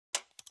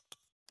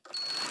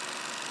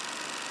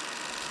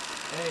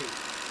Hey,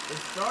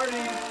 it's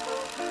starting.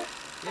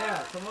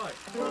 Yeah, so much.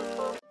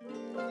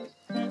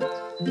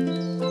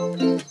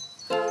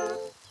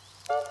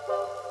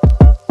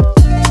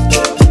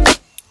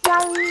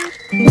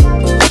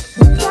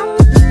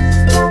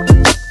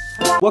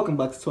 Welcome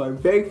back to our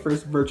very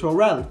first virtual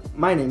rally.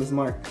 My name is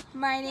Mark.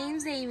 My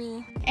name's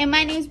Amy. And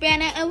my name's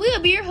Brianna, and we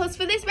will be your hosts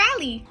for this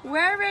rally.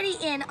 We're already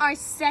in our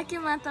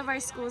second month of our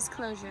school's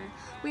closure.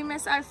 We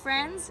miss our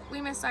friends,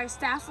 we miss our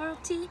staff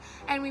faculty,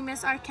 and we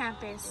miss our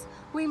campus.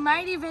 We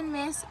might even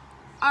miss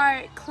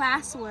our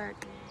classwork.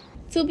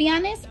 To be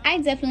honest, I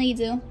definitely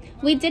do.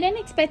 We didn't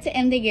expect to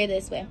end the year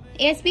this way.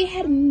 ASB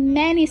had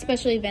many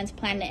special events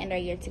planned to end our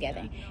year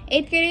together.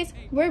 8th graders,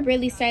 we're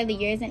really sorry the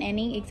year isn't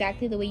ending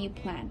exactly the way you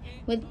planned,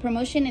 with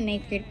promotion and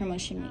 8th grade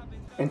promotion week.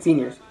 And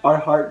seniors, our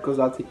heart goes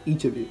out to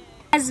each of you.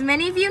 As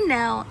many of you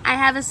know, I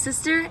have a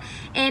sister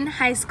in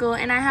high school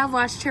and I have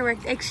watched her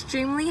work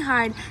extremely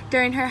hard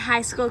during her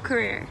high school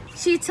career.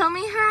 She told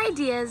me her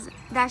ideas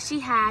that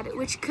she had,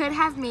 which could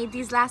have made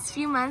these last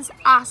few months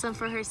awesome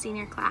for her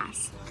senior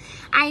class.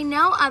 I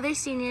know other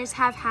seniors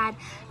have had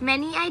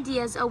many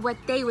ideas of what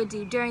they would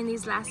do during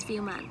these last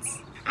few months.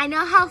 I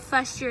know how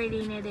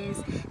frustrating it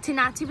is to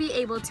not to be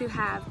able to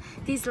have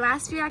these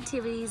last few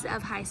activities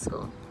of high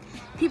school.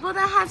 People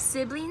that have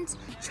siblings,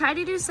 try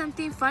to do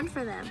something fun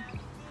for them.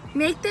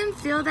 Make them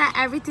feel that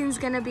everything's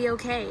gonna be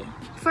okay.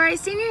 For our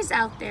seniors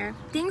out there,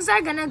 things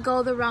are gonna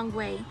go the wrong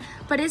way,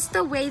 but it's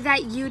the way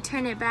that you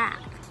turn it back.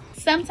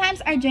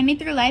 Sometimes our journey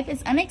through life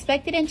is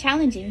unexpected and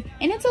challenging,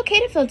 and it's okay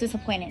to feel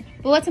disappointed.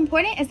 But what's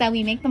important is that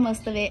we make the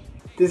most of it.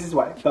 This is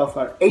why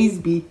Bellflower,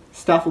 ASB,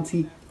 staff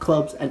faculty,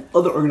 clubs, and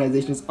other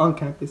organizations on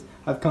campus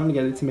have come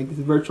together to make this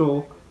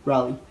virtual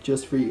rally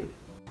just for you.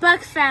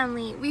 Buck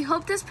family, we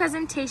hope this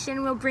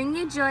presentation will bring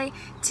you joy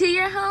to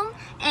your home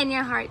and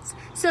your hearts.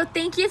 So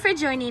thank you for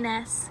joining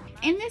us.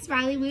 In this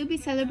rally, we will be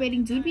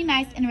celebrating Dude Be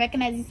Nice and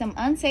recognizing some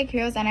unsung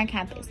heroes on our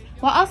campus,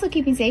 while also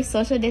keeping safe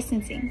social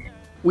distancing.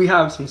 We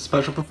have some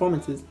special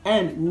performances,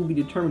 and we will be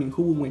determining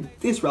who will win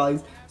this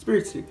rally's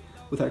Spirit Stick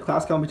with our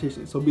class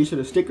competition, so be sure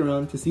to stick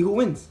around to see who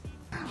wins.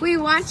 We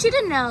want you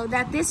to know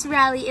that this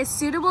rally is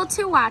suitable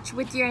to watch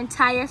with your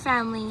entire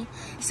family,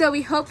 so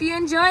we hope you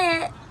enjoy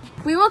it.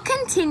 We will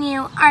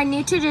continue our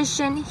new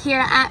tradition here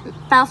at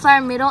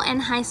Bellflower Middle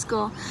and High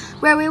School,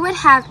 where we would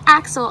have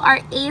Axel, our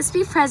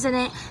ASB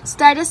president,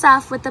 start us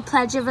off with the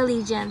Pledge of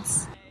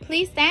Allegiance.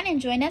 Please stand and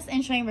join us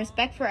in showing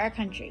respect for our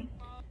country.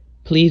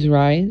 Please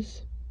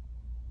rise.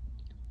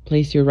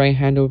 Place your right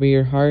hand over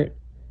your heart.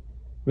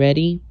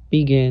 Ready,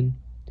 begin.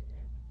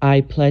 I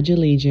pledge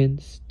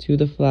allegiance to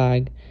the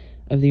flag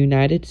of the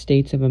United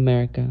States of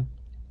America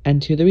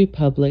and to the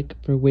republic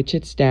for which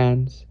it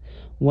stands,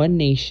 one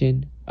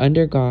nation,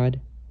 under God,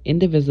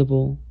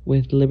 indivisible,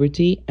 with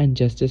liberty and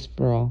justice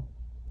for all.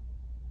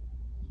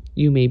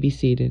 You may be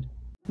seated.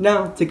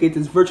 Now, to get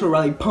this virtual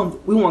rally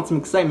pumped, we want some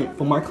excitement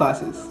from our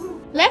classes.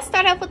 Let's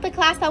start off with the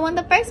class that won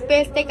the first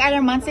Spirit Stick at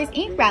our Monsters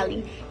Inc.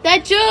 rally,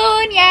 the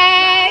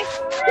Juniors!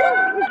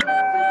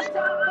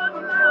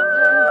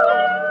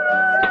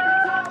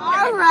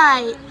 All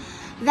right,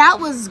 that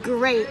was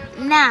great.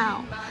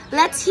 Now,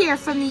 let's hear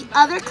from the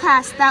other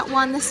class that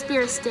won the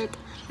Spirit Stick.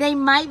 They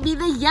might be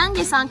the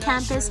youngest on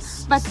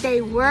campus, but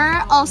they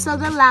were also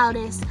the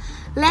loudest.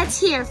 Let's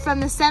hear from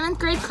the 7th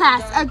grade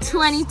class of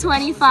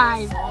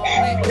 2025.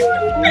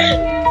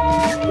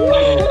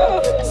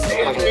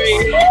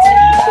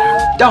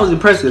 That was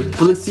impressive,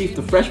 but let's see if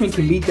the freshmen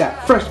can beat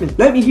that. Freshmen,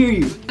 let me hear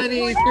you.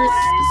 23.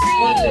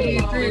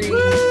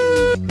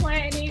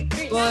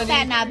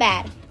 Not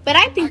bad. But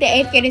I think the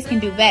 8th graders can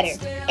do better.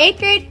 8th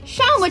grade,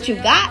 show them what you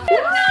got.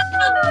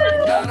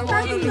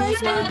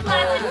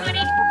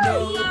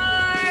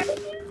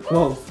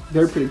 Whoa,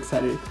 they're pretty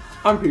excited.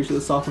 I'm pretty sure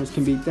the sophomores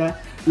can beat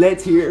that.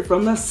 Let's hear it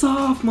from the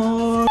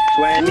sophomores.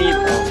 20. Yeah.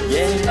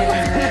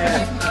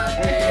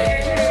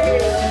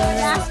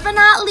 Last but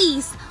not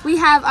least, we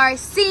have our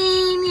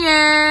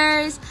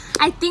seniors.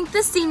 I think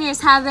the seniors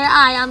have their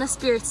eye on the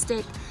Spirit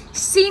Stick.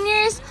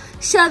 Seniors,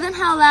 show them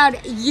how loud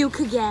you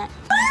could get.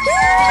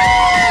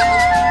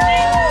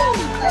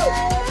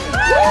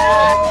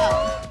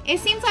 It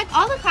seems like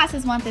all the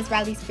classes want this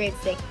rally Spirit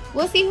Stick.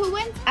 We'll see who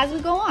wins as we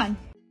go on.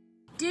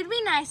 Dude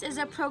Be Nice is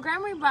a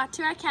program we brought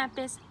to our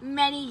campus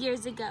many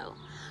years ago.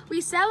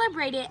 We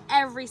celebrate it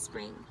every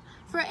spring.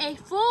 For a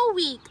full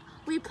week,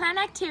 we plan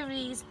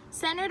activities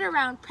centered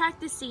around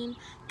practicing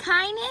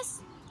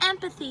kindness,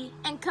 empathy,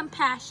 and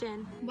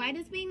compassion. Why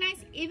does being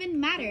nice even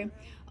matter?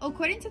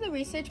 According to the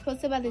research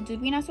posted by the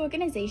Dude Be Nice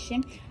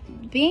organization,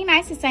 being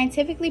nice is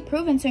scientifically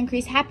proven to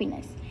increase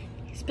happiness,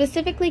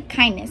 specifically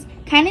kindness.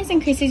 Kindness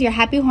increases your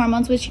happy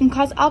hormones, which can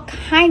cause all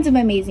kinds of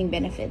amazing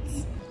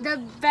benefits. The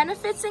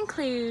benefits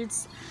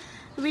includes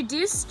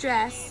reduced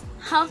stress,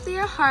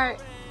 healthier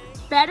heart,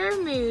 better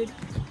mood,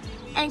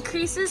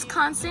 increases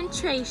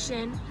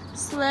concentration,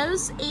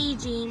 slows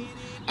aging,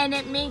 and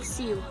it makes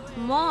you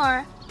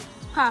more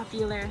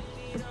popular.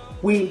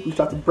 We reached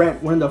out to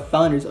Brent, one of the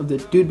founders of the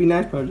Dude Be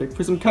Nice project,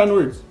 for some kind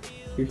words.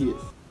 Here he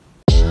is.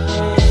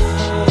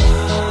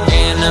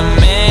 And a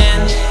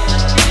man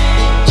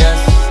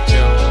just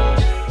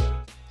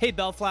Hey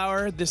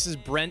Bellflower, this is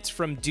Brent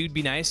from Dude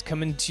Be Nice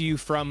coming to you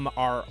from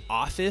our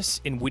office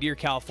in Whittier,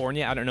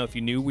 California. I don't know if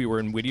you knew we were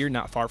in Whittier,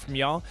 not far from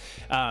y'all.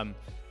 I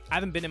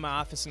haven't been in my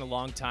office in a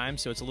long time,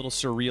 so it's a little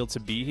surreal to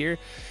be here.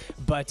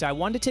 But I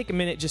wanted to take a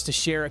minute just to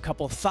share a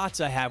couple of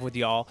thoughts I have with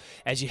y'all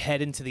as you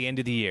head into the end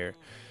of the year.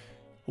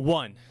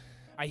 One,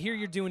 I hear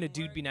you're doing a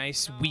Dude Be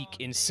Nice week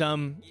in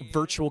some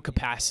virtual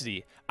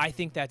capacity. I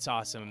think that's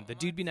awesome. The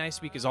Dude Be Nice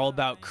week is all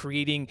about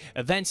creating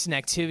events and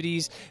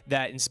activities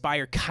that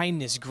inspire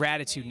kindness,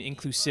 gratitude, and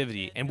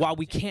inclusivity. And while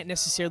we can't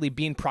necessarily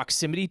be in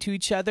proximity to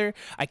each other,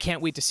 I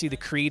can't wait to see the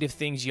creative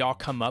things y'all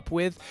come up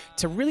with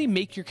to really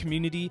make your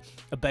community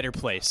a better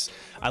place.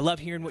 I love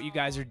hearing what you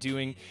guys are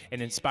doing and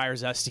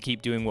inspires us to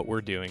keep doing what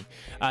we're doing.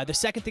 The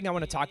second thing I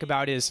want to talk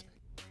about is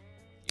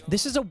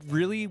this is a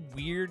really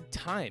weird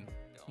time.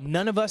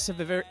 None of us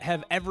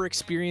have ever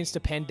experienced a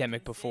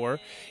pandemic before.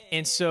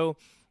 And so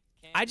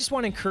I just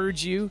want to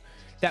encourage you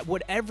that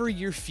whatever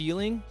you're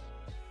feeling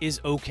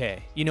is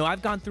okay. You know,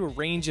 I've gone through a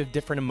range of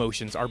different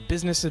emotions. Our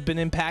business has been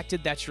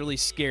impacted. That's really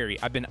scary.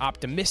 I've been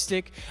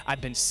optimistic.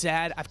 I've been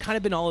sad. I've kind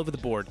of been all over the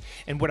board.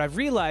 And what I've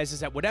realized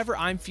is that whatever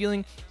I'm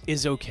feeling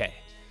is okay.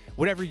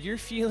 Whatever you're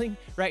feeling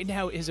right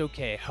now is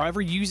okay.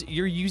 However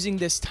you're using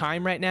this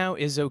time right now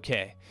is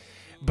okay.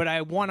 But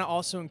I want to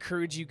also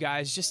encourage you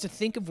guys just to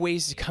think of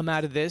ways to come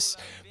out of this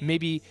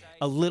maybe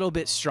a little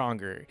bit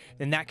stronger.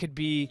 And that could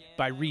be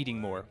by reading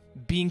more,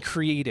 being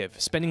creative,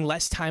 spending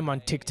less time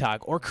on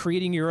TikTok, or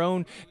creating your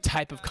own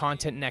type of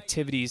content and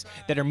activities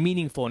that are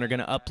meaningful and are going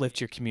to uplift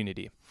your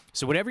community.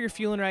 So whatever you're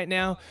feeling right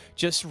now,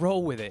 just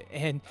roll with it.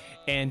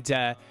 And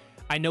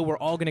I know we're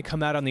all going to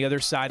come out on the other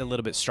side a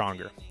little bit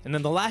stronger. And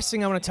then the last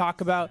thing I want to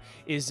talk about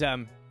is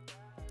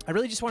I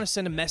really just want to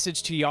send a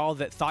message to y'all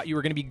that thought you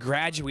were going to be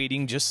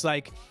graduating just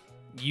like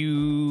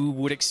you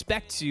would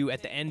expect to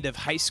at the end of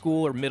high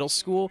school or middle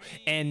school.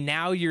 And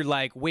now you're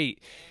like, wait,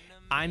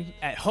 I'm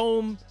at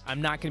home.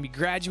 I'm not going to be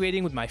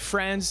graduating with my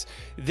friends.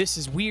 This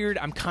is weird.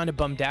 I'm kind of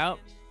bummed out.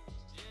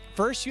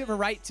 First, you have a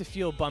right to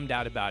feel bummed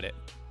out about it.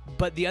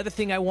 But the other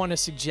thing I want to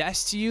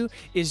suggest to you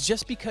is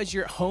just because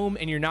you're at home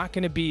and you're not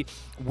going to be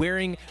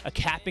wearing a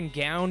cap and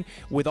gown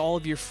with all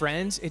of your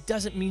friends, it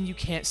doesn't mean you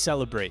can't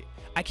celebrate.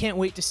 I can't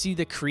wait to see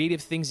the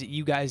creative things that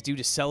you guys do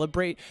to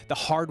celebrate the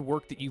hard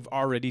work that you've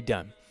already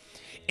done.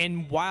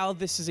 And while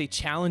this is a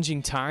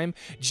challenging time,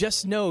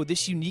 just know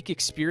this unique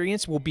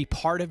experience will be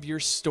part of your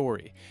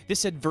story.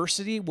 This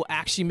adversity will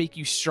actually make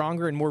you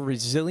stronger and more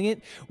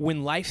resilient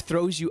when life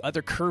throws you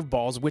other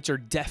curveballs, which are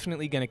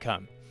definitely going to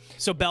come.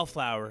 So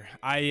Bellflower,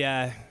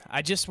 I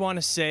just want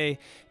to say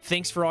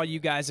thanks for all you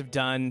guys have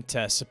done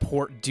to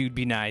support Dude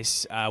Be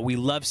Nice. We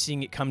love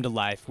seeing it come to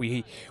life.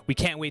 We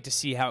can't wait to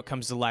see how it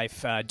comes to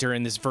life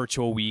during this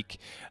virtual week.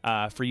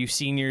 For you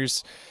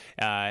seniors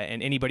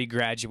and anybody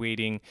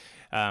graduating,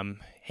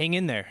 hang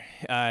in there.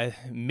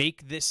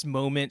 Make this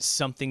moment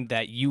something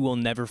that you will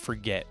never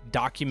forget.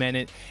 Document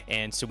it,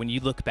 and so when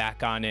you look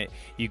back on it,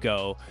 you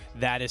go,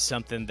 that is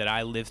something that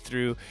I lived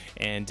through,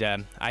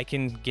 and I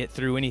can get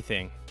through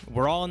anything.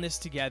 We're all in this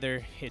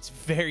together. It's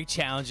very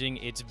challenging.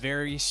 It's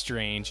very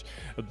strange,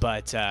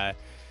 but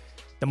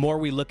the more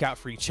we look out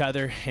for each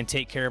other and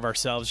take care of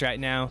ourselves right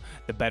now,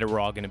 the better we're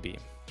all going to be.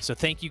 So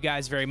thank you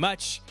guys very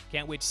much.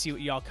 Can't wait to see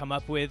what y'all come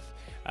up with.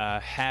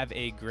 Have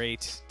a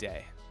great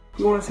day.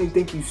 We want to say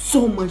thank you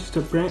so much to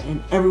Brent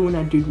and everyone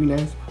at Dude Be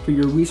Nice for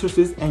your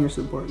resources and your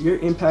support. Your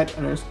impact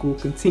on our school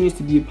continues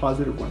to be a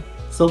positive one.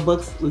 So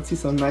Bucks, let's see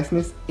some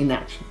niceness in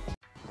action.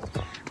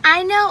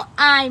 I know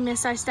I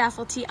miss our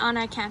faculty on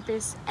our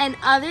campus, and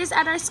others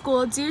at our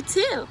school do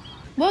too.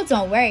 Well,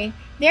 don't worry.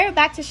 They're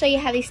back to show you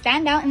how they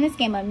stand out in this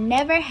game of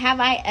Never Have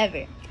I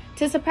Ever,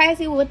 to surprise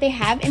you with what they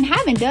have and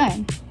haven't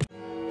done.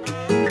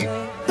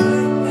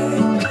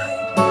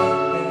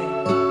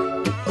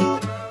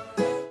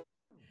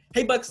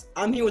 Hey Bucks,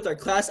 I'm here with our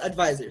class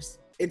advisors.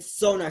 It's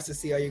so nice to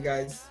see all you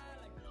guys.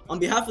 On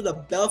behalf of the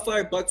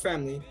Bellflower Buck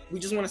family, we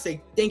just want to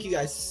say thank you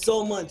guys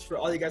so much for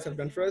all you guys have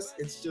done for us.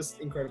 It's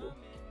just incredible.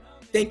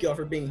 Thank you all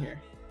for being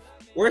here.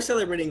 We're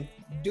celebrating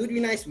Dude Be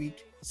Nice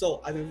week,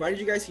 so I've invited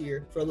you guys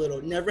here for a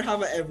little Never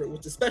Have I Ever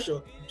with a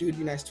special Dude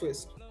Be Nice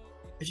twist.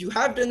 If you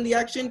have done the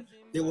action,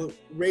 they will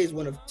raise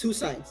one of two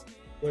signs,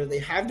 whether they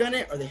have done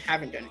it or they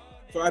haven't done it.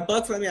 For our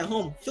Buck family at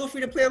home, feel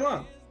free to play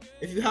along.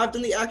 If you have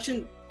done the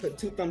action, put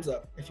 2 thumbs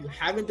up. If you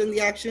haven't done the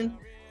action,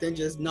 then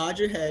just nod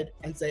your head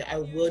and say, I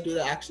will do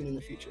the action in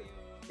the future.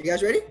 You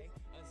guys ready?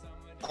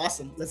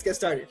 Awesome, let's get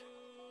started.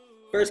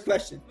 First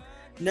question,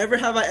 never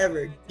have I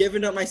ever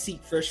given up my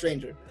seat for a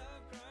stranger.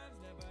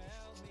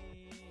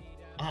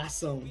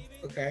 Awesome,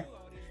 okay.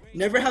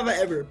 Never have I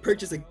ever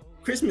purchased a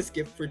Christmas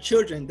gift for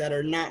children that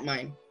are not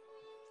mine.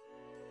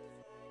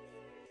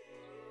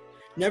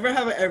 Never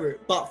have I ever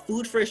bought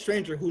food for a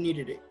stranger who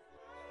needed it.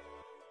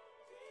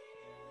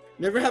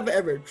 Never have I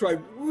ever tried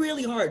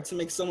really hard to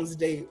make someone's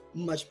day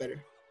much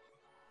better.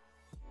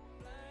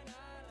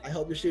 I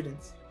hope you're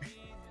students.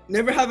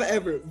 Never have I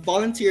ever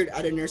volunteered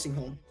at a nursing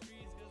home.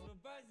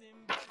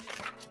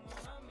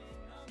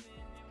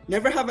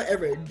 Never have I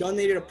ever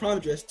donated a prom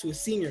dress to a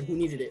senior who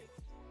needed it.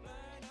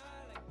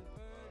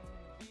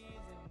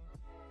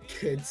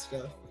 Good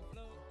stuff.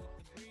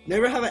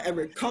 Never have I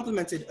ever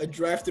complimented a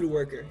drive-thru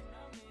worker.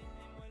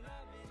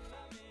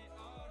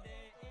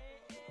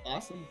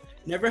 Awesome.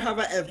 Never have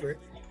I ever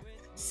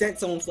sent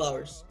someone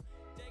flowers.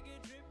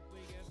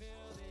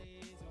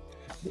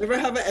 Never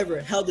have I ever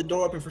held the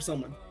door open for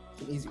someone.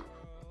 It's an easy one.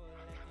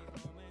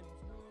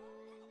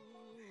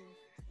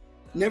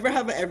 Never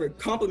have I ever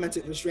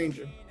complimented a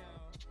stranger.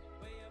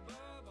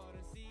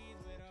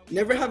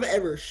 Never have I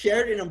ever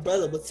shared an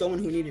umbrella with someone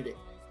who needed it.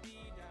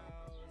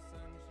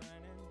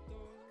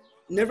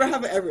 Never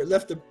have I ever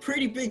left a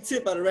pretty big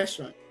tip at a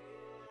restaurant.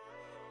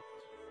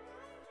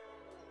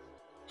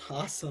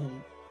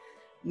 Awesome.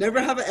 Never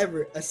have I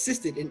ever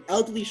assisted an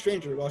elderly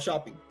stranger while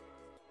shopping.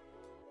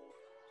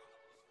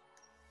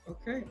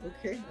 Okay.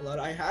 A lot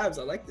of I haves.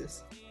 I like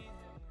this.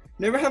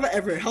 Never have I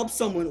ever helped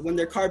someone when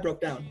their car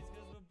broke down.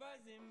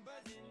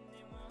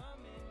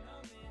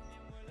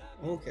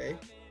 Okay.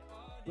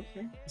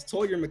 It's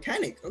told you're a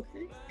mechanic.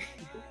 Okay.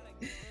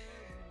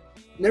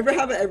 Never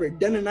have I ever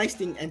done a nice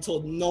thing and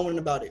told no one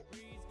about it.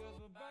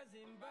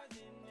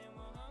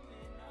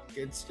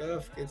 Good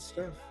stuff.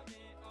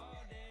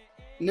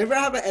 Never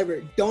have I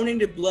ever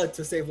donated blood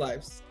to save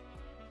lives.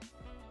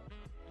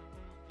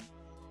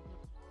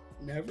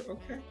 Never.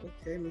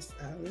 Okay, Miss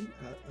Allen.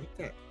 I like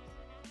that.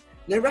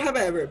 Never have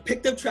I ever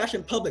picked up trash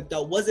in public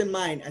that wasn't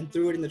mine and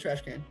threw it in the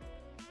trash can.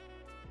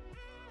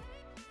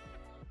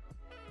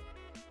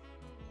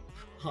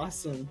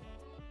 Awesome.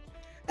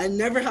 And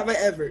never have I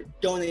ever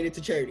donated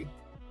to charity.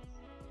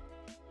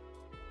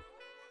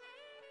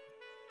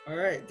 All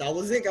right, that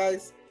was it,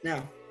 guys.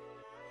 Now,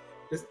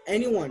 does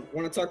anyone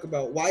want to talk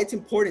about why it's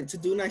important to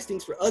do nice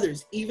things for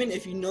others, even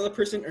if you know the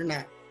person or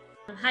not?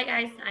 Hi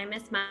guys, I'm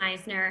Miss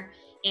Meisner,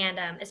 and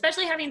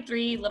especially having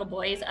 3 little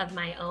boys of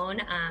my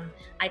own,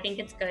 I think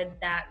it's good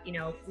that,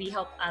 we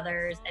help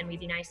others and we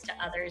be nice to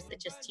others. It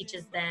just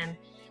teaches them,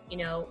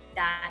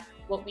 that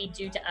what we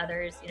do to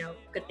others,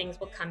 good things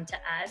will come to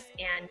us.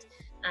 And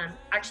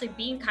actually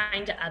being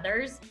kind to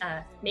others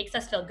makes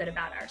us feel good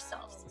about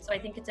ourselves. So I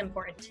think it's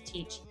important to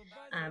teach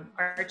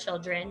our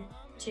children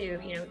to,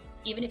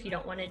 even if you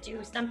don't want to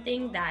do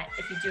something, that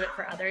if you do it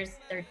for others,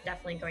 they're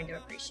definitely going to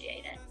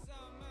appreciate it.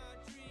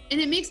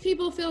 And it makes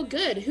people feel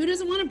good. Who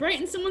doesn't want to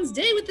brighten someone's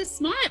day with a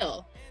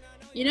smile?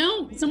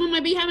 Someone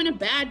might be having a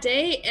bad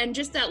day, and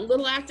just that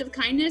little act of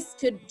kindness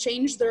could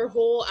change their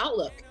whole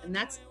outlook. And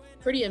that's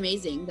pretty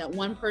amazing that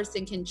one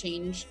person can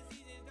change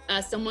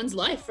someone's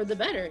life for the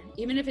better,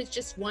 even if it's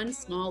just one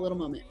small little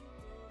moment.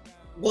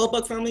 Well,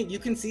 Buck family, you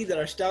can see that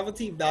our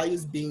faculty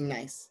values being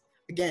nice.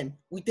 Again,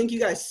 we thank you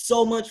guys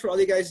so much for all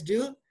you guys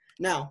do.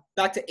 Now,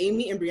 back to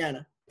Amy and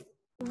Brianna.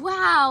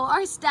 Wow,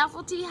 our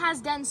faculty has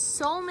done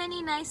so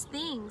many nice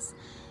things.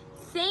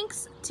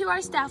 Thanks to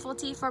our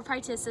faculty for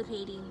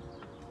participating.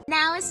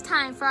 Now it's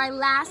time for our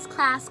last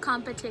class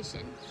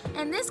competition.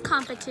 In this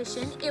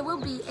competition, it will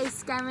be a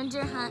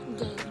scavenger hunt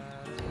game.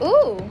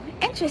 Ooh,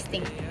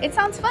 interesting. It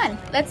sounds fun.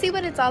 Let's see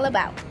what it's all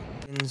about.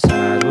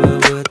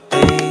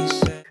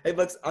 Hey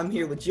Bucks, I'm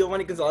here with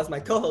Giovanni Gonzalez, my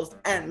co-host,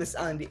 and Miss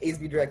Allen, the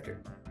ASB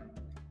director,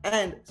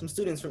 and some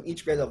students from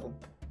each grade level,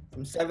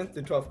 from 7th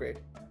to 12th grade.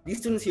 These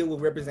students here will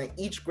represent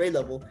each grade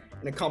level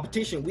in a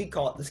competition we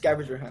call the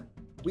scavenger hunt.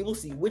 We will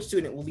see which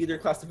student will lead their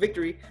class to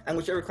victory, and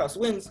whichever class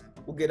wins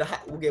will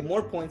get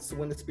more points to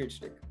win the spirit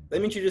stick.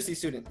 Let me introduce these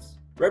students.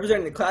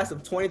 Representing the class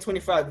of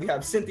 2025, we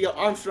have Cynthia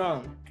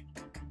Armstrong.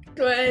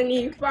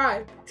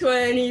 25.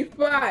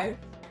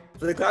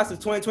 For the class of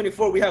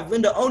 2024, we have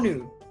Linda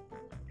Onu.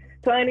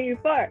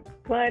 24.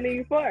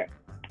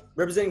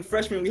 Representing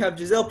freshmen, we have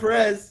Giselle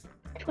Perez.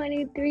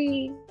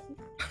 23.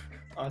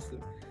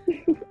 Awesome.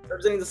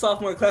 Representing the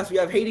sophomore class, we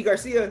have Haiti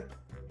Garcia.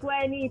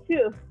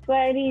 22.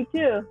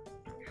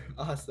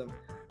 Awesome.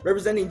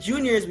 Representing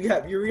juniors, we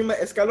have Yurima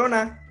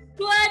Escalona.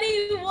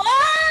 21.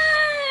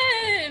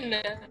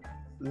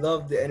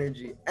 Love the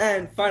energy.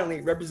 And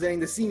finally, representing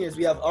the seniors,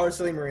 we have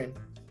Araceli Marin.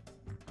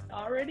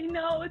 Already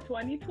know,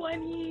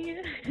 2020.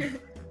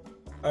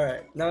 All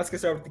right, now let's get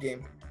started with the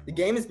game. The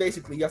game is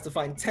basically you have to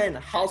find 10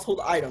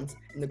 household items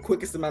in the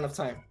quickest amount of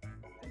time.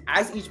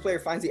 As each player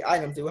finds the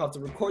items, they will have to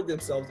record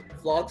themselves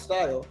vlog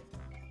style,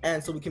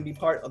 and so we can be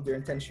part of their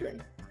intention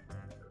journey.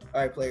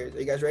 All right, players, are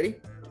you guys ready?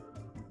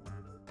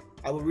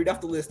 I will read off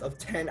the list of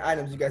 10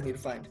 items you guys need to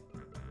find.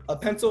 A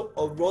pencil,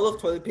 a roll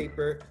of toilet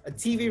paper, a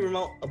TV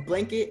remote, a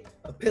blanket,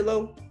 a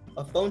pillow,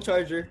 a phone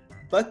charger,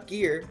 butt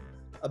gear,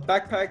 a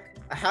backpack,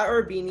 a hat or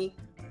a beanie,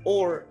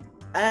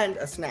 and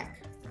a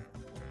snack.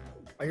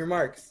 On your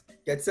marks,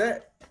 get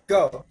set,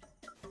 go.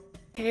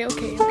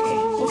 Okay.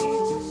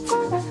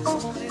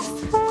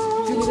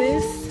 Do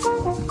this.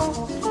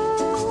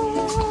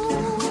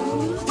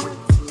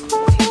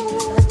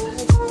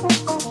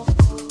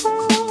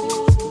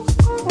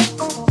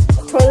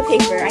 Toilet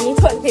paper. I need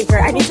toilet paper.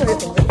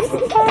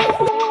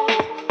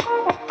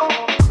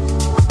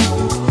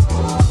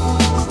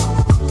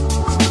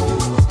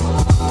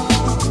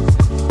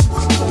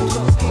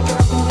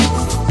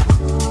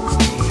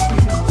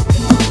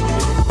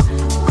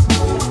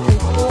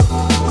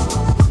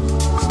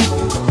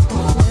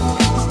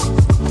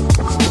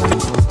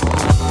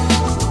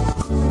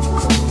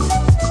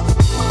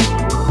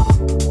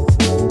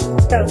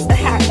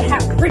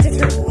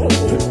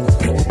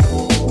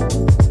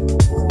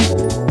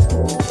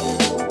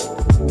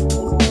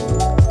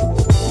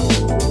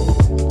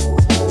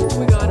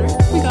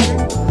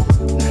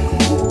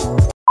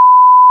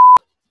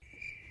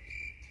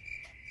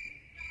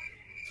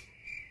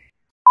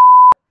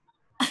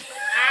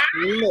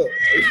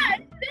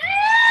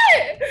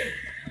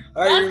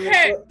 Alright,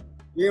 Okay.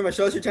 you're gonna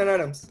show us your 10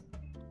 items.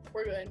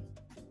 We're good.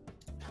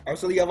 Alright,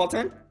 so you have all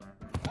 10?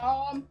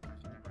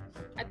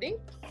 I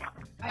think.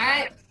 All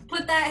right,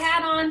 put that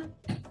hat on,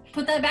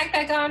 put that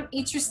backpack on,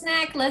 eat your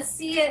snack. Let's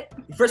see it.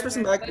 The first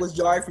person back was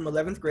Jari from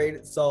 11th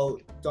grade,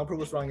 so don't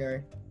prove us wrong,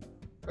 Jari.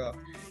 Go.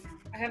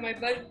 I have my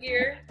bug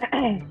gear,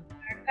 my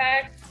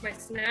backpack, my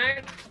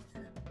snack,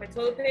 my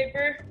toilet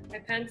paper, my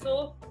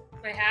pencil,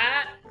 my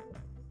hat,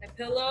 my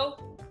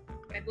pillow,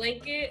 my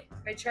blanket,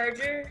 my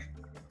charger,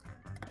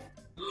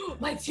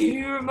 my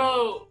TV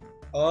remote.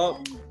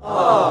 Oh.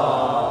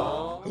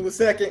 Who was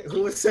second?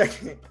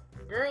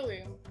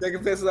 Early.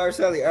 Second place was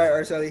Araceli. Alright,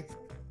 Araceli.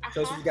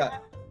 Show us what you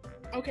got.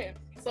 Okay,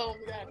 so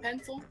we got a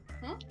pencil.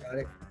 Got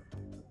it.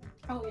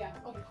 Oh yeah,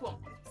 okay,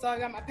 cool. So I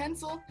got my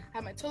pencil, I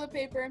have my toilet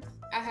paper,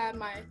 I have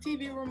my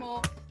TV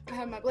remote, I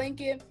have my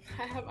blanket,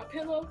 I have my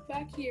pillow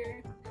back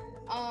here,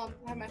 I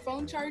have my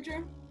phone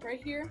charger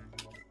right here,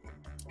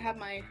 I have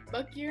my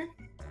bug gear,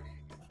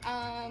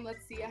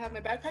 let's see, I have my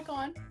backpack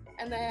on,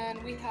 and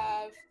then we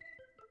have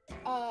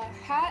a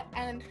hat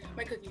and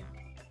my cookie.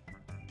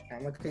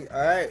 Okay.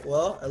 Alright,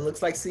 well, it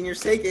looks like seniors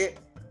take it.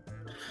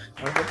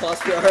 Round of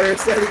applause for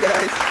Araceli,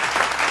 guys.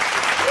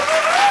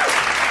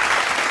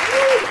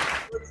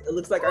 It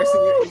looks like our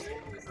senior is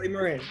Araceli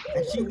Marin,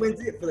 and she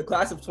wins it for the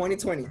class of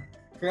 2020.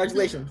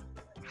 Congratulations.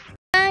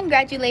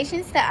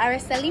 Congratulations to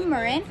Araceli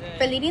Marin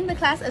for leading the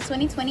class of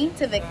 2020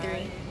 to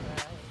victory.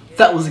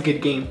 That was a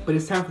good game, but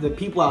it's time for the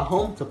people at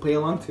home to play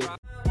along too.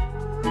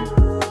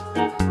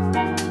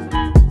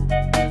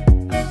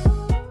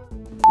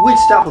 Which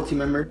Staples team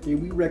member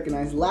did we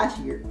recognize last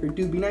year for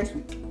Do Be Nice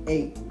Week?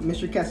 A.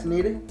 Mr.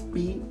 Castaneda,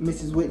 B.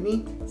 Mrs.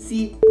 Whitney,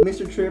 C.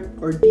 Mr. Tripp,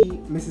 or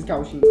D. Mrs.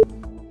 Kawashima?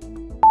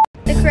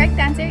 The correct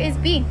answer is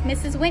B,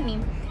 Mrs. Whitney.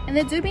 In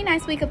the Do Be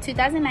Nice Week of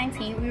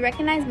 2019, we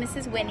recognize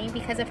Mrs. Whitney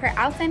because of her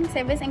outstanding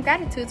service and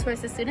gratitude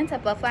towards the students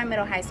at Bellflower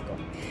Middle High School.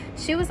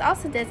 She was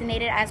also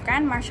designated as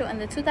Grand Marshal in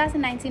the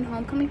 2019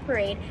 Homecoming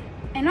Parade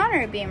in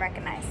honor of being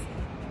recognized.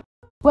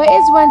 What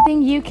is one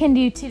thing you can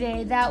do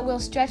today that will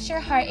stretch your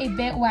heart a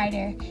bit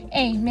wider?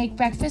 A. Make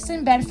breakfast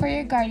in bed for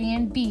your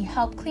guardian. B.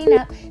 Help clean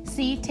up.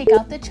 C. Take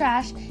out the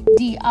trash.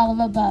 D. All of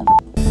above.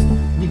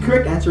 The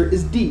correct answer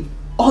is D.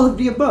 All of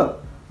the above.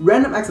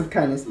 Random acts of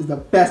kindness is the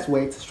best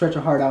way to stretch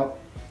a heart out.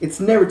 It's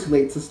never too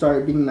late to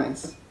start being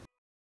nice.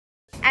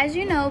 As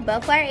you know,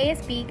 Bellflower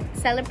ASB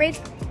celebrates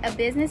a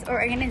business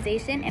or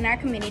organization in our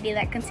community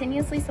that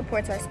continuously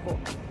supports our school.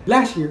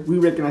 Last year, we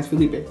recognized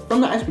Felipe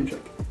from the ice cream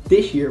truck.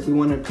 This year, we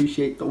want to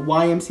appreciate the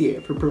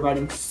YMCA for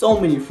providing so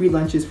many free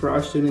lunches for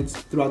our students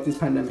throughout this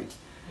pandemic.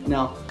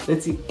 Now,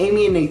 let's see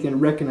Amy and Nathan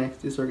recognize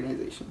this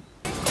organization.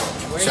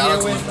 Shout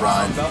out to Luke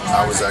Bryan.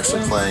 I was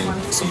actually playing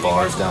some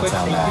bars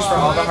downtown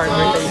Nashville.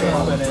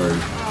 It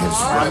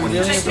was right when he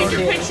just started.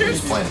 He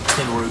was playing at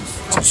Tin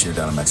Roof this year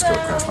down in Mexico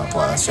at Crash My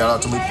Class. Shout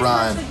out to Luke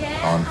Bryan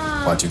on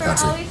Y2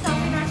 Country.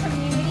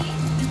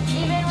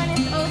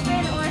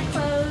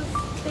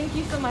 Thank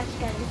you so much,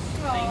 guys.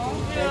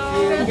 Thank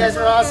you. You guys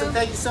are awesome.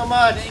 Thank you so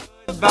much.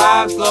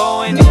 Vibes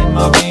flowing in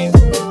my veins.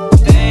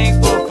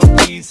 Thankful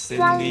for peace in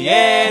the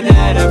air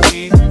that I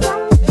breathe.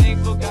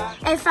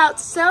 It felt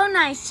so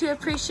nice to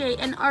appreciate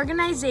an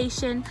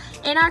organization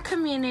in our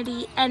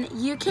community, and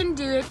you can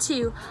do it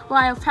too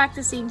while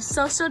practicing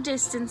social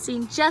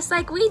distancing just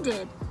like we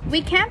did.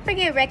 We can't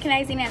forget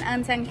recognizing an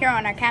unsung hero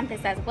on our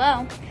campus as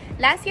well.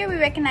 Last year we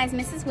recognized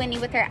Mrs. Whitney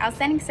with her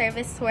outstanding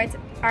service towards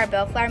our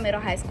Bellflower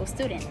Middle High School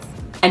students.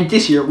 And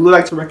this year we would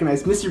like to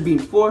recognize Mr. Bean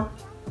for,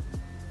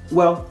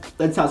 well,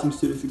 let's have some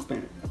students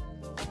explain it.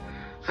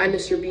 Hi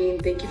Mr. Bean,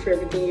 thank you for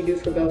everything you do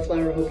for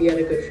Bellflower. Hope you had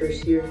a good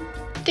first year.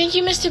 Thank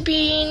you, Mr.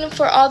 Bean,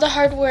 for all the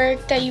hard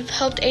work that you've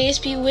helped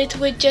ASB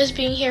with just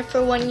being here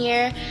for 1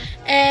 year.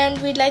 And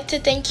we'd like to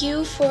thank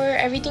you for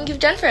everything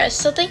you've done for us,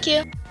 so thank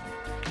you.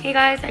 Hey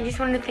guys, I just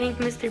wanted to thank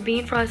Mr.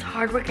 Bean for his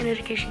hard work and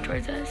dedication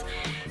towards us.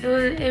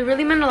 It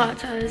really meant a lot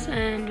to us,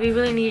 and we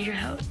really needed your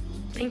help.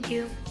 Thank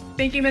you.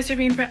 Thank you, Mr.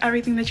 Bean, for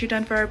everything that you've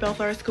done for our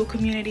Bellflower School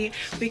community.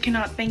 We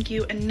cannot thank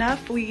you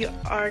enough. We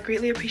are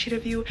greatly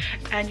appreciative of you,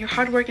 and your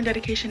hard work and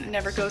dedication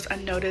never goes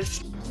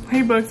unnoticed.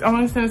 Hey Books, I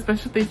want to send a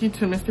special thank you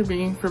to Mr.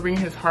 Bean for bringing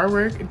his hard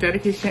work,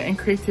 dedication, and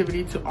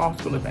creativity to all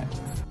school events.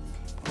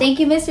 Thank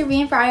you, Mr.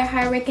 Bean, for all your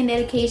hard work and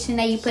dedication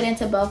that you put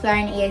into Bellflower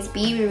and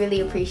ASB. We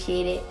really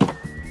appreciate it.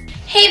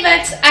 Hey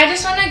Bucks, I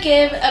just want to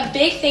give a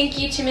big thank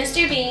you to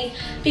Mr. Bean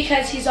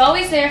because he's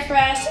always there for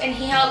us and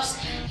he helps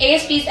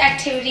ASB's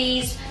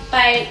activities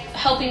by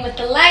helping with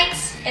the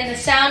lights and the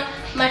sound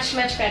much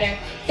better.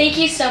 Thank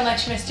you so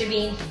much, Mr.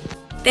 Bean.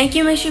 Thank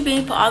you, Mr.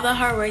 Bean, for all the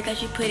hard work that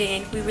you put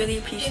in. We really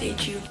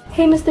appreciate you.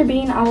 Hey Mr.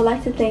 Bean, I would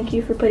like to thank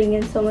you for putting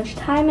in so much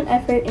time and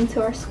effort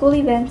into our school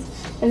events,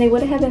 and they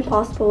wouldn't have been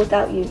possible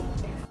without you.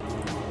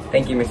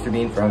 Thank you, Mr.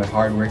 Bean, for all the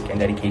hard work and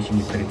dedication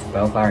you put into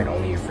Bellflower in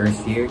only your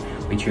first year.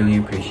 We truly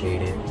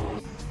appreciate it.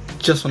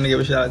 Just want to give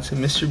a shout out to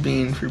Mr.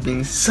 Bean for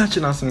being such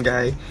an awesome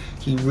guy.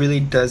 He really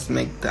does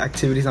make the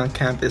activities on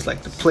campus,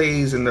 like the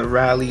plays and the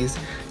rallies,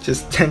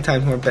 just 10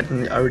 times more better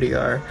than they already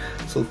are.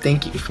 So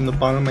thank you from the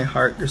bottom of my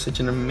heart. You're such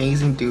an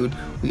amazing dude.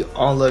 We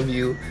all love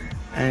you.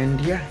 And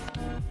yeah.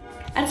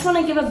 I just want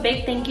to give a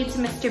big thank you to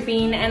Mr.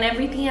 Bean and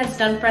everything he has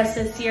done for us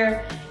this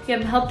year. You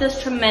have helped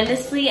us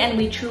tremendously and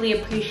we truly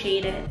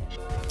appreciate it.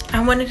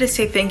 I wanted to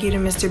say thank you to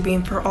Mr.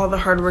 Bean for all the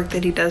hard work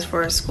that he does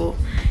for our school.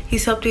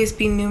 He's helped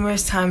ASB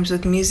numerous times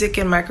with music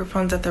and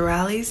microphones at the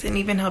rallies and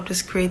even helped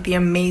us create the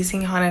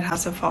amazing Haunted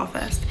House of Fall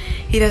Fest.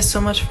 He does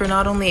so much for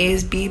not only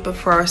ASB but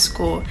for our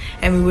school,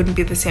 and we wouldn't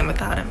be the same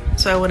without him.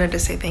 So I wanted to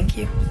say thank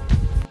you.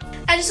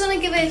 I just want to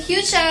give a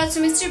huge shout out to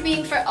Mr.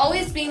 Bean for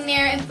always being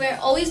there and for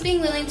always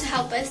being willing to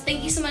help us.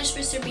 Thank you so much,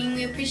 Mr. Bean.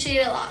 We appreciate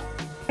it a lot.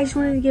 I just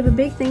wanted to give a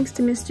big thanks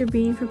to Mr.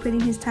 Bean for putting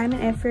his time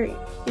and effort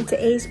into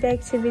ASB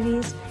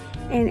activities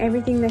and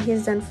everything that he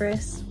has done for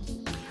us.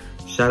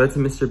 Shout out to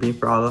Mr. Bean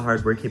for all the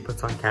hard work he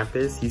puts on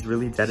campus. He's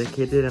really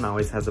dedicated and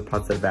always has a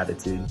positive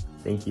attitude.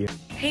 Thank you.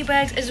 Hey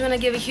Bugs, I just want to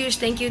give a huge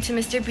thank you to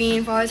Mr.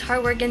 Bean for all his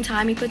hard work and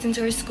time he puts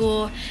into our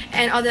school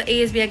and all the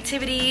ASB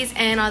activities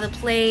and all the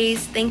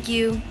plays. Thank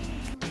you.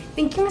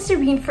 Thank you, Mr.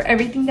 Bean, for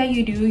everything that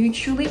you do. You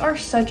truly are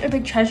such a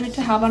big treasure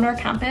to have on our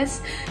campus.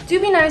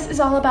 Do Be Nice is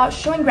all about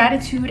showing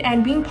gratitude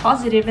and being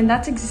positive, and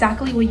that's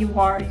exactly what you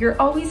are.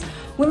 You're always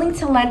willing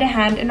to lend a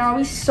hand and are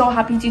always so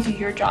happy to do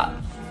your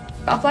job.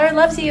 Bellflower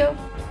loves you.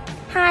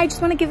 Hi, I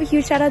just want to give a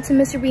huge shout out to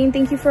Mr. Bean.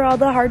 Thank you for all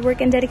the hard work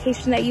and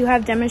dedication that you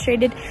have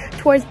demonstrated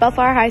towards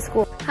Bellflower High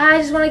School. Hi, I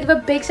just want to give a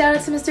big shout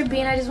out to Mr.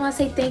 Bean. I just want to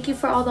say thank you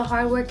for all the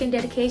hard work and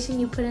dedication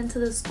you put into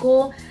the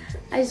school.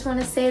 I just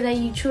want to say that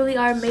you truly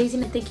are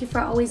amazing and thank you for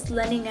always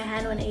lending a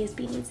hand when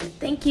ASB needs it.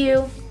 Thank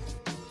you.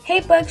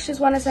 Hey Bucks, just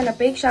want to send a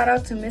big shout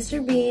out to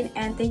Mr. Bean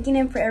and thanking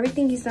him for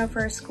everything he's done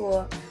for our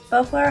school.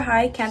 Bellflower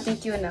High can't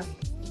thank you enough.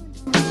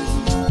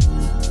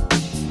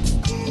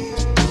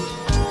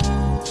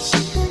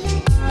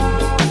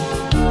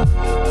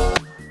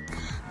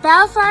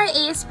 Bellflower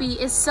ASB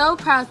is so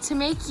proud to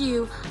make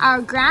you our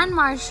Grand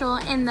Marshal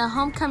in the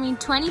Homecoming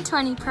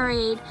 2020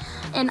 Parade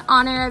in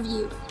honor of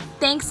you.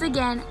 Thanks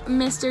again,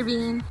 Mr.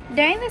 Bean.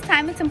 During this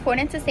time, it's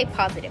important to stay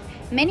positive.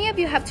 Many of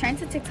you have turned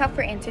to TikTok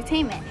for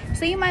entertainment,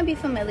 so you might be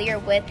familiar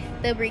with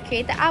the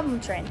Recreate the Album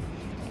trend.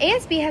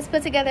 ASB has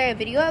put together a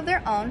video of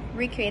their own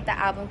Recreate the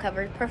Album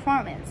cover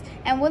performance,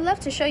 and would love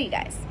to show you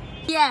guys.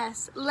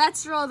 Yes,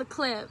 let's roll the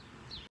clip.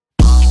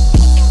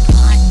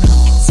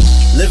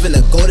 Living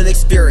a golden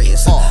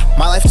experience.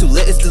 My life too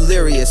lit, it's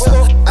delirious.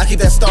 I keep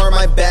that star on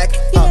my back.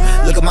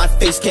 Look at my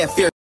face, can't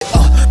fear.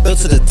 Built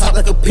to the top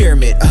like a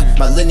pyramid.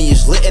 My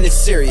lineage lit and it's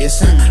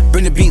serious.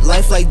 Bring the beat,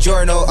 life like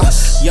Jorno.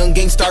 Young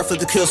gang star, flip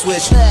the kill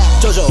switch.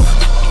 Jojo,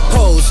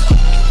 pose,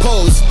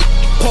 pose,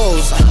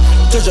 pose.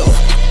 Jojo,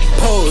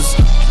 pose,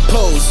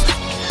 pose,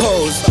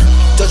 pose.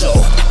 Jojo,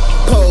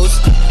 pose,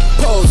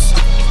 pose,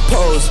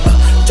 pose.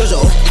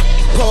 Jojo,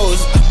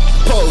 pose,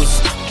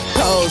 pose,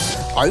 pose.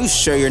 Are you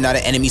sure you're not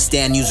an enemy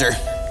stand user?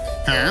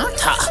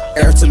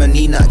 Air to my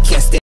knee, not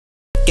can't stand.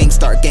 Gang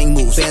start, gang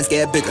moves, fans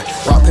get bigger.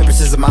 Rock, paper,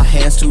 scissors, my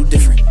hands too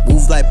different.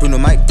 Move like Bruno,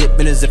 might dip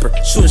in a zipper.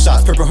 Shooting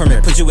shots, purple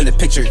hermit, put you in the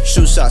picture.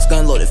 Shoot shots,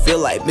 gun loaded, feel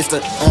like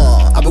Mr.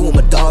 I've been with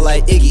my dog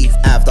like Iggy.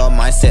 Avd all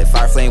mindset,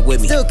 fire flame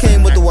with me. Still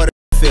came with the water,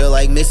 feel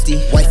like Misty.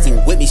 Wifey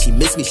with me, she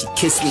missed me, she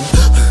kissed me.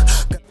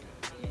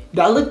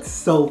 That looked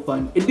so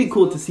fun. It'd be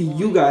cool to see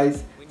you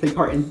guys take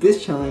part in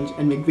this challenge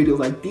and make videos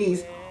like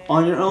these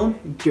on your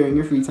own during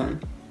your free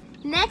time.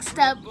 Next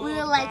up, we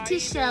would like to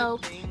show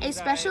a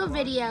special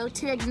video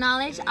to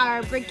acknowledge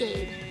our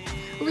brigade.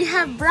 We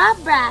have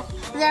brought back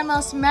their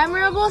most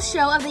memorable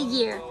show of the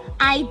year,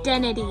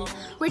 Identity,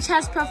 which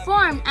has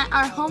performed at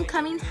our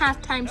homecoming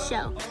halftime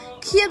show.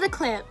 Cue the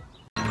clip.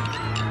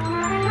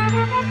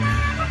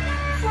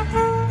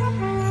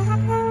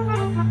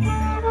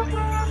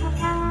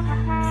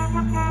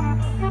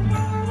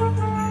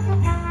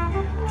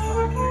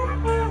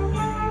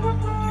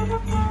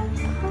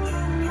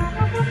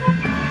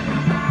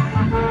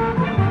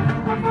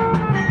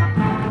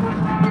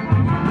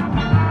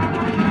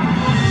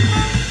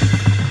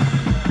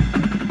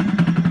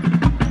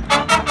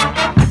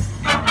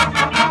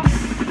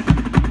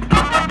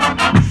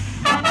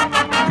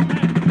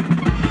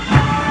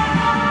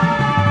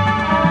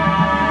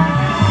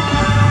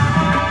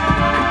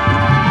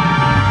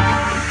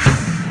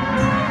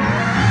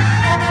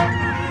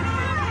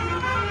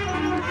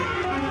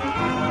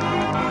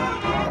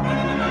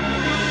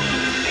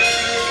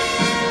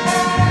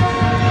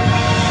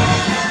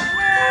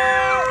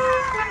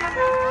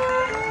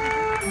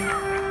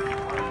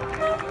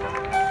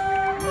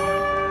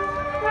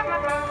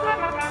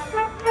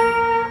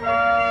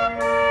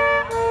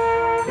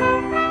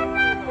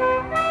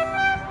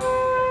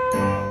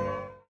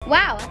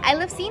 Wow, I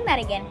love seeing that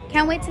again.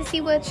 Can't wait to see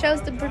what shows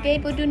the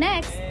brigade will do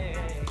next.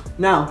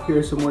 Now, here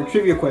are some more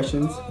trivia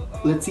questions.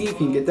 Let's see if you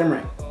can get them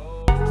right.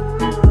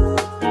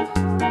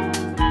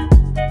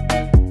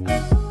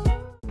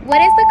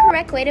 What is the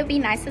correct way to be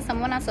nice to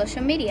someone on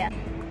social media?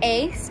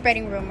 A,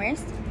 spreading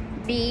rumors.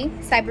 B,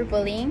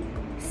 cyberbullying.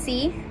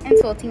 C,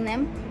 insulting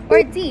them.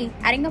 Or D,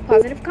 adding a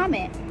positive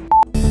comment.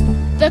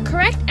 The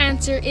correct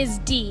answer is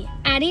D,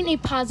 adding a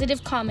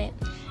positive comment.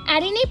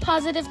 Adding a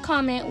positive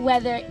comment,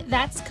 whether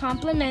that's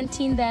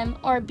complimenting them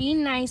or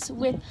being nice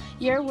with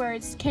your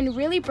words, can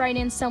really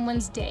brighten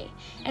someone's day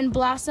and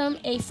blossom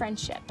a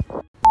friendship.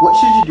 What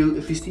should you do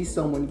if you see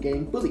someone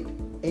getting bullied?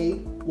 A.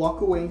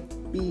 Walk away.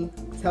 B.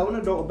 Tell an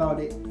adult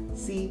about it.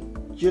 C.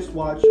 Just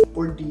watch.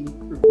 Or D.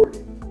 Report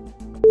it.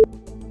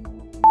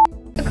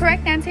 The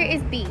correct answer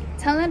is B.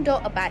 Tell an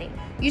adult about it.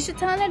 You should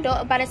tell an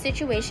adult about a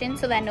situation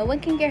so that no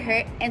one can get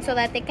hurt and so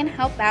that they can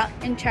help out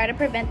and try to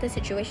prevent the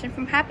situation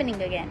from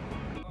happening again.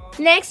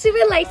 Next, we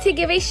would like to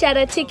give a shout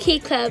out to Key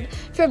Club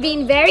for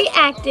being very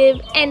active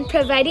and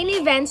providing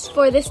events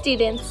for the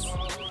students.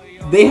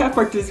 They have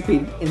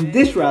participated in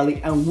this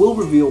rally and will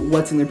reveal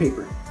what's in their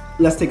paper.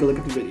 Let's take a look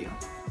at the video.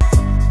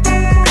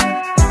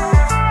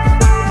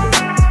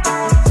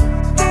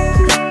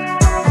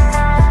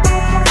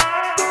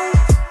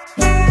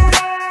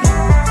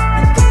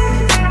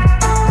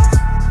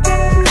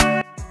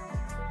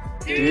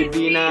 Dude,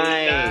 be nice.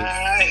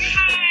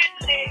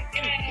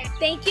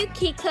 Thank you,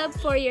 Key Club,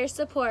 for your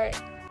support.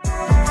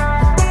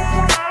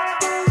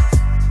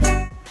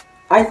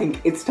 I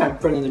think it's time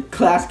for another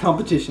class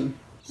competition.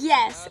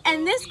 Yes,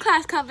 and this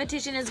class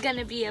competition is going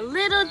to be a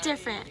little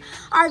different.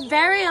 Our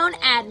very own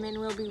admin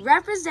will be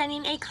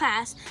representing a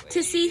class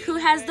to see who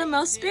has the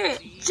most spirit,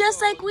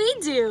 just like we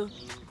do.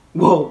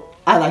 Whoa,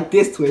 I like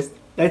this twist.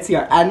 Let's see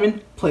our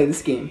admin play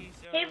this game.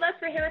 Hey folks,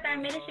 we're here with our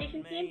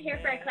administration team here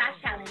for a class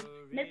challenge.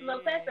 Ms.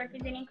 Lopez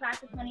representing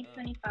class of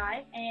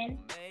 2025 and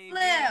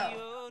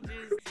Blue.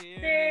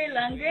 Mr.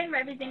 Lundgren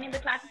representing the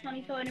class of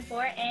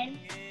 2024 and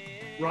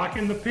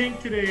rocking the pink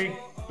today.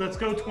 Let's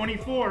go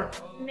 24.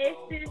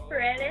 Mrs.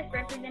 Paredes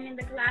representing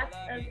the class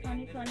of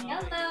 2020.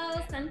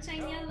 Yellow,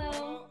 sunshine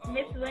yellow.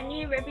 Miss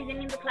Winnie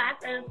representing the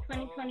class of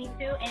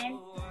 2022 and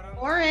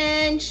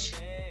Orange.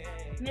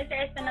 Mr.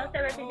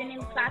 Espinosa representing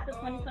the class of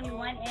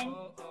 2021 and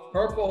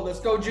Purple.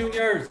 Let's go,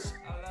 juniors.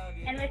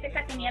 And Mr.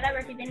 Castaneda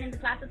representing the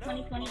class of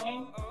 2020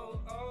 and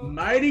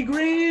Mighty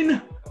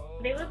Green.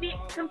 They will be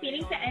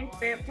competing to earn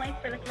spirit points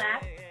for the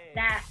class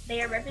that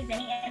they are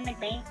representing in a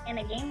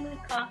game we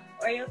call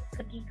Oreo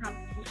Cookie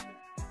Competition.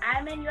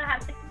 Admin, you'll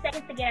have 60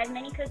 seconds to get as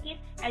many cookies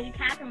as you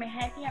can from your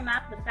head to your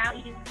mouth without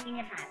using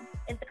your hands.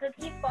 If the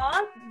cookie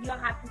falls, you'll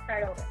have to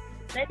start over.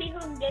 Let's see who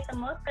can get the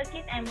most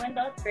cookies and win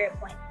those spirit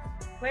points.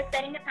 We're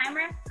setting the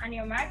timer. On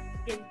your mark,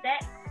 get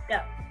set, go.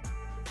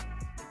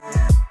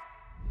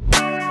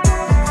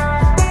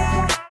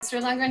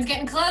 Mr. Lundgren's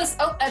getting close.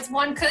 Oh, that's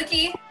one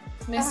cookie.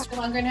 Mr.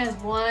 Lundgren has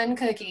one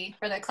cookie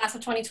for the class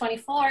of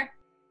 2024.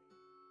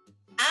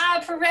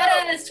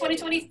 Paredes,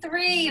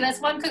 2023. That's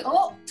one cookie.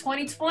 Oh,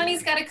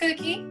 2020's got a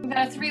cookie. We've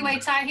got a three-way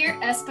tie here.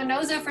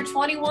 Espinosa for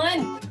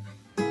 21.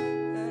 10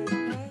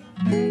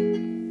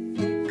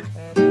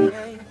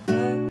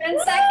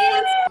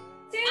 seconds.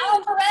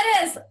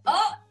 Paredes.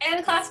 Oh,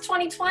 and class of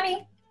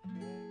 2020.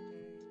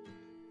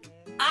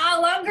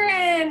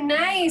 Lundgren.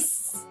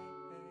 Nice.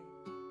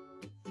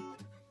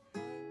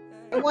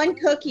 One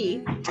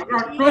cookie. I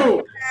got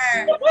two.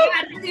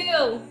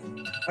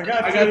 I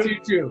got two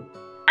too.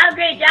 Oh,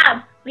 great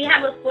job. We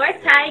have a four-way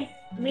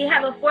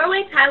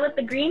tie with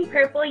the green,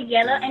 purple,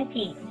 yellow, and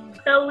pink.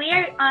 So we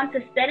are on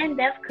to sudden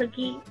death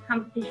cookie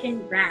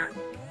competition round.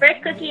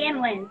 First cookie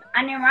in wins.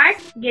 On your mark,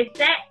 get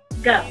set,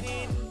 go.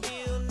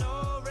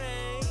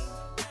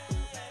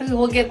 Who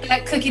will get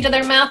that cookie to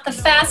their mouth the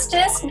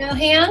fastest? No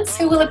hands.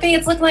 Who will it be?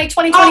 It's looking like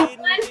 2021.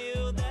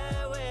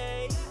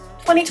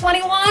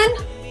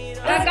 2021.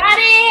 I got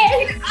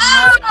it!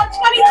 Oh,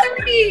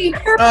 23!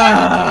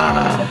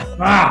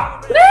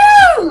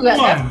 Woo! The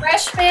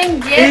freshmen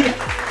get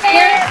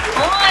their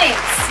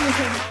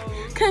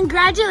points.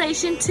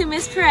 Congratulations to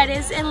Miss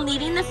Paredes in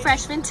leading the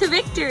freshmen to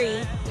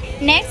victory.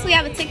 Next, we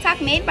have a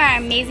TikTok made by our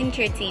amazing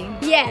cheer team.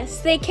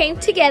 Yes, they came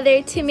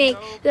together to make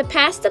the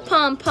Pass the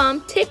Pom Pom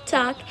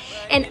TikTok,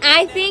 and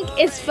I think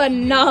it's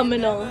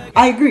phenomenal.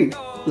 I agree.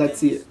 Let's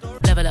see it.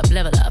 Level up,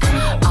 level up.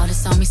 All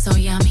this on me so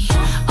yummy.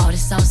 All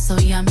this sauce so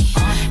yummy.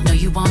 No,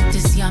 you want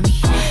this yummy.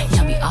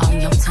 Yummy all in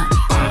your tummy.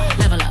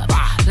 Level up,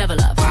 level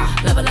up,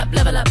 level up,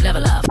 level up,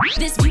 level up.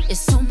 This beat is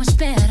so much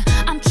better.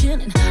 I'm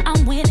chilling,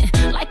 I'm winning,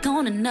 like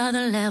on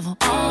another level.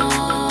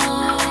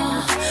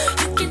 Oh,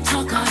 you can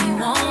talk all you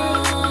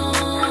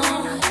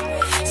want.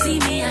 See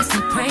me as the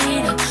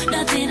prater,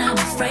 nothing I'm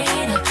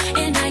afraid of,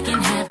 and I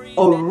can have.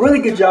 A really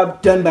good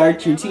job done by our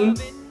cheer team.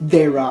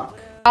 They rock.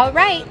 All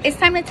right, it's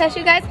time to test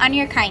you guys on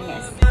your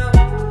kindness.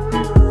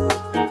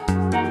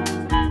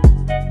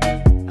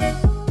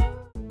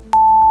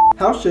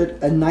 How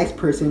should a nice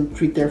person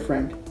treat their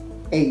friend?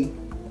 A.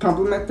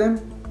 Compliment them.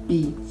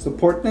 B.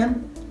 Support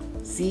them.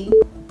 C.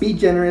 Be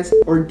generous.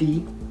 Or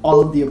D.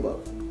 All of the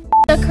above.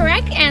 The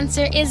correct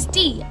answer is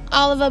D.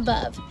 All of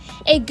above.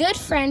 A good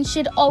friend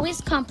should always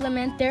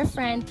compliment their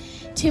friend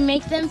to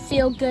make them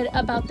feel good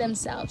about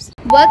themselves.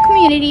 What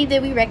community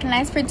did we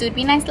recognize for Dude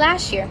Be Nice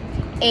last year?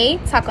 A.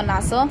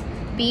 Taconazo.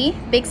 B.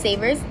 Big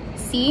Savers.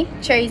 C.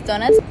 Cherry's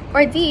Donuts.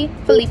 Or D.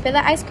 Felipe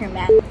the Ice Cream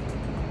Man.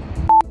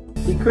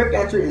 The correct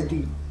answer is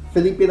D.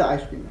 Felipe the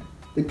Ice Cream Man.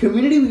 The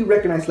community we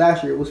recognized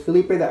last year was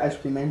Felipe the Ice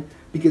Cream Man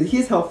because he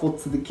is helpful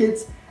to the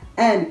kids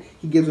and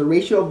he gives a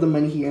ratio of the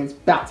money he earns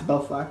back to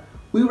Bellflower.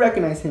 We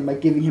recognize him by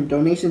giving him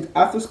donations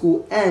after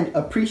school and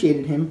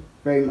appreciated him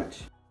very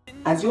much.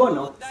 As you all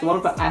know, some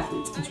of our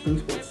athletes in spring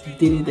sports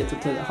didn't get to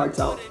play their hearts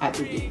out at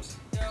their games.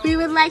 We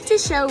would like to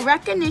show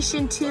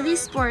recognition to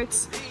these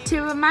sports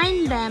to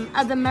remind them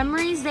of the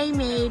memories they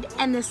made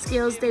and the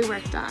skills they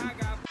worked on.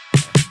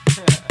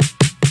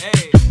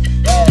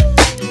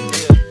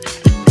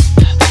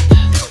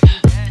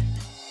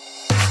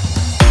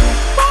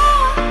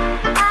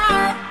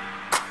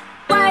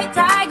 White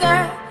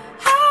tiger,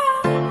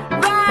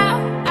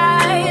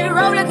 ride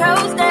roller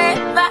coaster,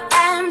 but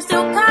I'm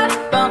still caught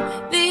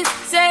from these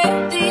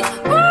safety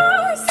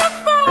wars. So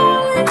far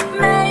we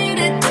made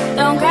it,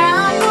 don't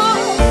count.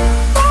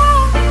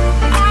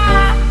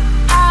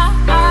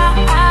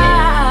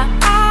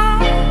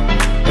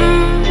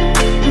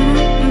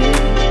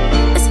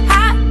 It's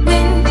hot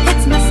wind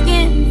hits my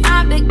skin, I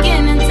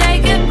begin and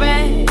take a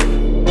breath.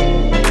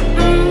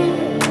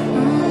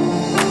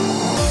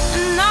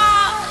 And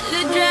all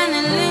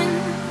adrenaline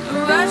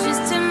rushes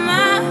to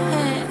my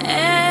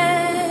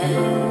head,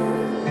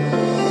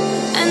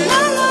 and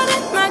I know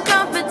that my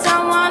comfort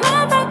zone wanna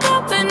back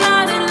up and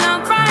not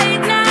alone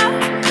right now.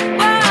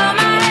 Well,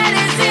 my head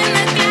is in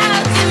the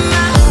clouds in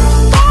my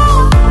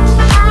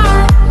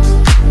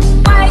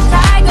white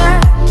tiger,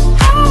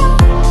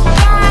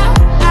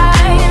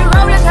 ride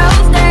roller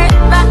coaster,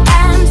 but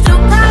I'm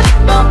still caught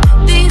from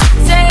these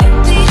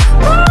safety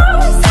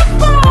wars. So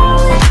far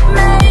we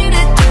made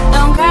it,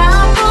 don't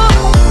count.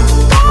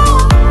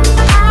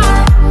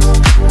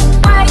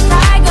 White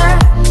tiger,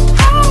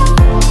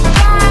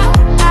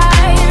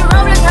 ride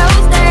roller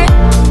coaster.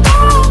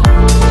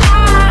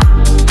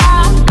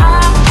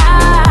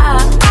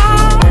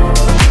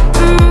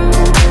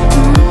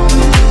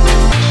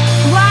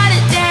 What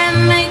a damn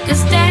make a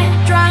stand,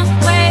 drunk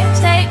waves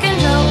take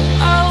control.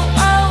 Oh,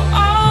 oh,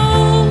 oh.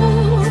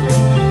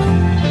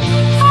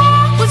 I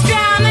was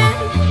drowning,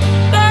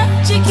 but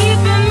you're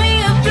keeping me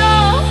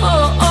afloat.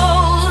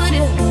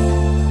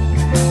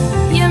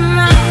 You're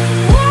my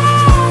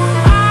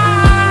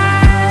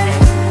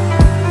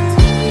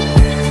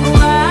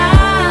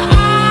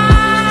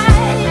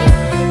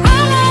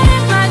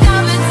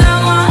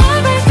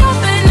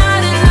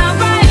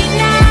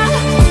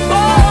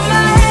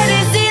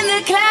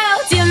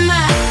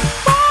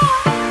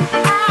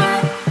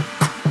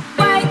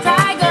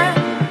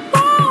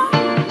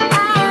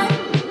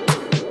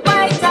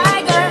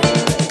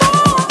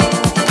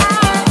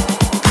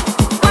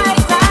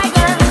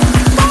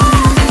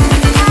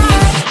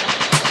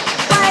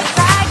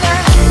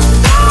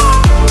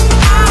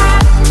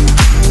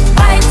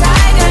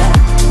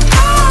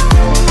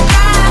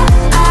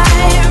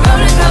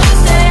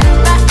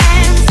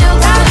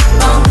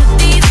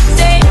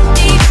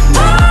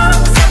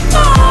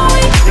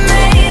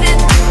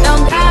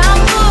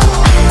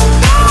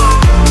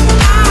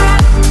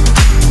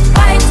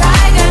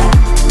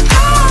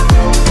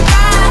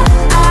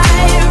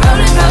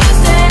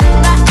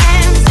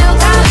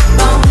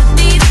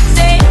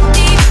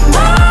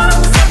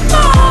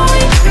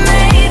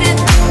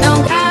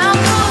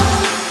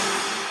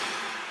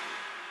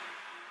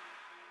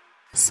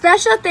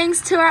Special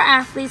thanks to our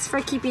athletes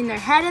for keeping their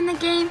head in the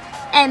game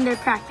and their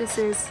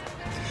practices.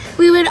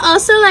 We would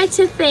also like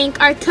to thank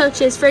our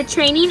coaches for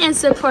training and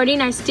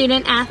supporting our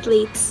student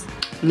athletes.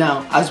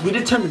 Now, as we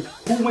determine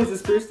who wins the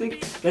Spirit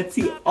Stick, let's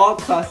see all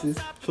classes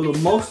show the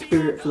most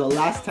spirit for the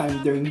last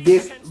time during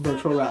this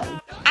virtual rally.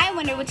 I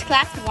wonder which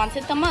class wants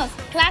it the most.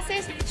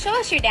 Classes, show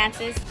us your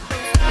dances.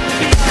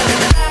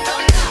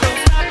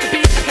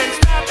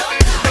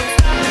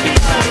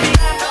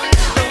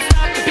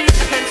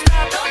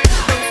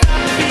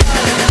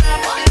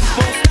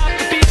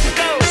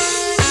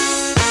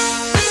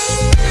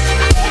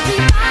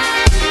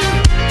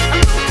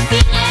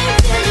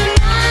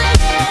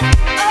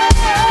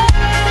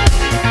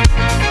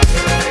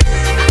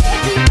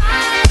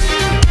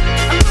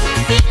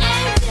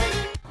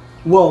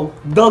 Whoa,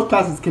 those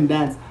classes can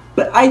dance,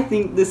 but I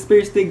think the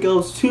Spirit Stick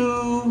goes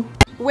to...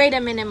 Wait a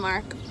minute,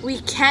 Mark.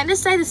 We can't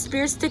decide the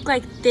Spirit Stick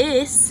like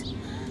this.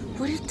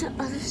 What if the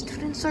other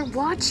students are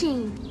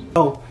watching?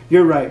 Oh,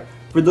 you're right.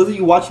 For those of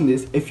you watching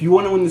this, if you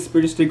want to win the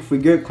Spirit Stick for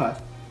your class,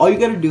 all you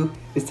gotta do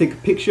is take a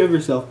picture of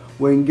yourself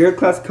wearing your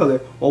class color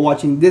while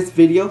watching this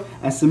video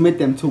and submit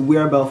them to We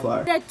Are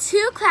Bellflower. The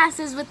 2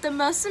 classes with the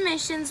most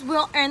submissions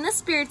will earn the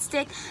Spirit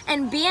Stick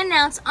and be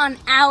announced on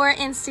our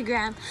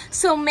Instagram.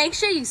 So make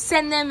sure you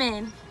send them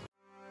in.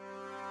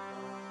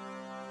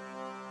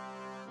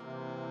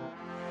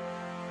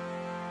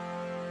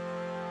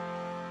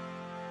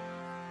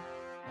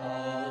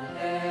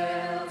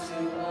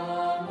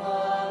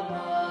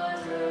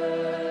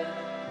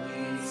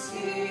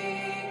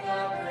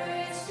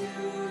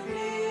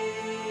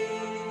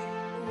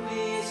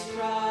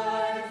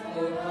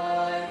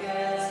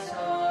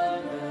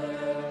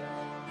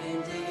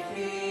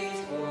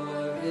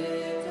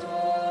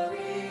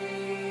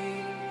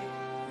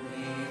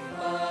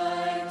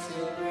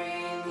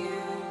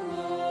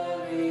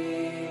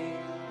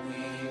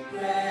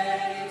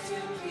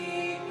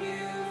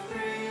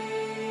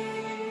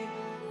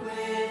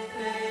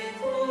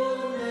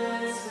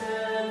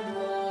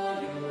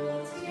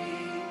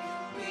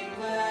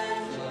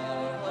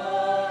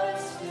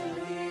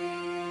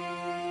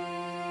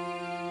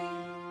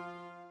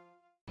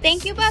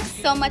 Thank you both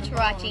so much for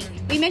watching.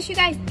 We miss you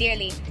guys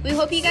dearly. We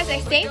hope you guys are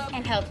safe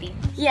and healthy.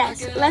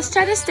 Yes, let's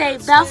try to stay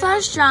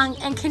Bellflower strong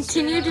and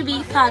continue to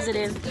be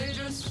positive.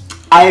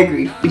 I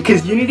agree,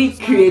 because unity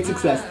creates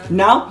success.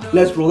 Now,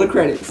 let's roll the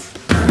credits.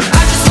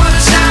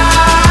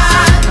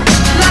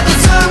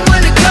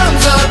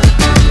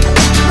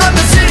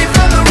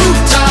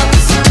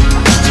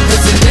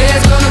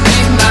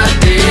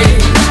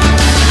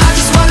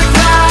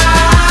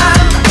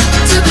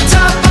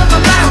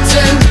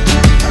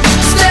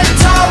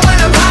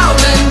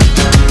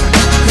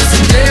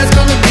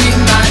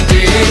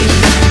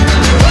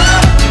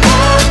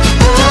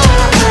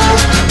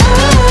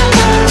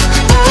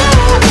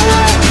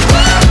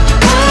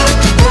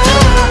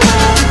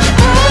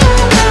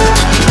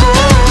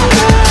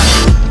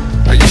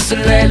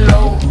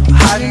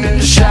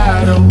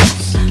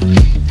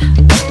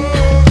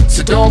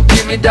 Don't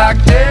give me dark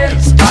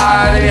days,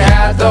 I already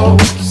had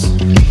those.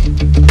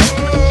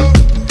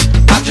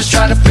 I'm just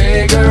trying to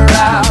figure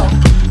out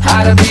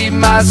how to be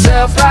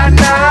myself right